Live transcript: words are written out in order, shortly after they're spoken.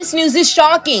This news is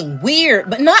shocking, weird,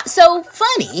 but not so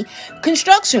funny.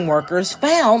 Construction workers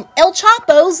found El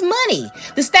Chapo's money.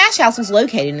 The stash house was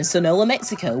located in Sonora,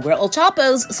 Mexico, where El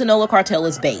Chapo's Sinaloa cartel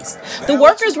is based. The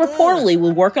workers reportedly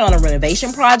were working on a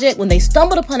renovation project when they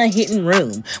stumbled upon a hidden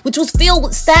room, which was filled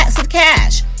with stacks of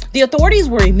cash. The authorities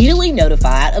were immediately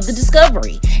notified of the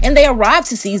discovery, and they arrived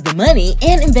to seize the money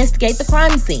and investigate the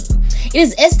crime scene. It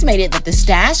is estimated that the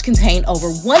stash contained over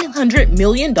 $100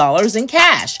 million in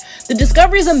cash. The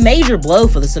discovery is a major blow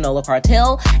for the Sinaloa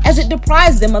cartel as it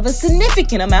deprives them of a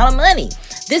significant amount of money.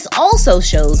 This also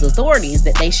shows authorities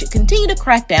that they should continue to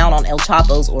crack down on El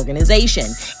Chapo's organization,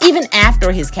 even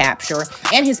after his capture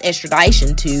and his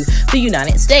extradition to the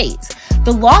United States.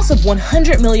 The loss of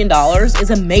 $100 million is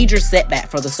a major setback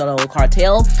for the Sinaloa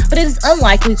cartel, but it is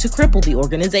unlikely to cripple the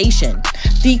organization.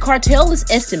 The cartel is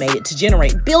estimated to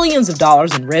generate billions of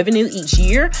dollars in revenue each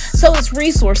year, so its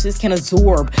resources can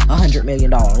absorb a $100 million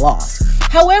loss.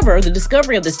 However, the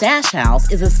discovery of the stash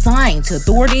house is a sign to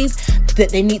authorities that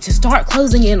they need to start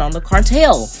closing in on the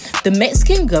cartel. The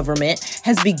Mexican government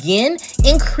has begun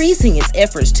increasing its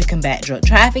efforts to combat drug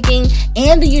trafficking,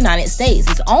 and the United States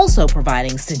is also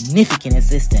providing significant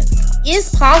assistance. It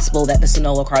is possible that the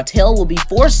Sinaloa cartel will be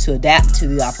forced to adapt to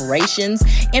the operations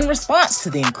in response to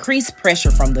the increased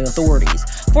pressure from the authorities.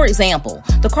 For example,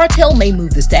 the cartel may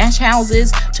move the stash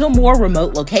houses to more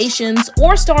remote locations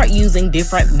or start using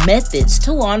different methods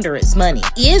to launder its money.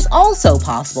 It is also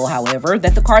possible, however,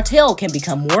 that the cartel can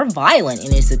become more violent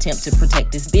in its attempt to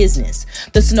protect its business.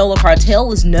 The Sinaloa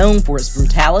cartel is known for its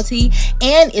brutality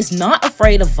and is not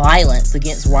afraid of violence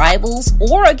against rivals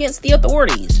or against the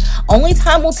authorities. Only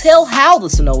time will tell how the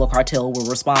Sinaloa cartel will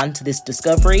respond to this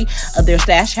discovery of their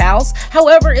stash house.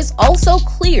 However, it's also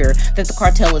clear that the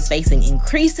cartel is facing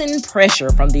increasing pressure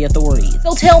from the authorities.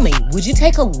 So tell me, would you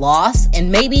take a loss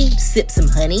and maybe sip some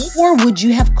honey? Or would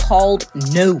you have called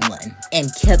no one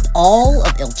and kept all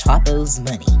of El Chapo's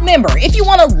money? Remember, if you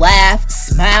want to laugh,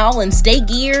 smile, and stay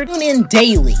geared, tune in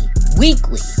daily,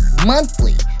 weekly,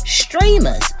 monthly, stream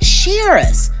us, share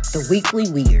us, The Weekly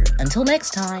Weird. Until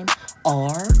next time,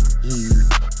 are you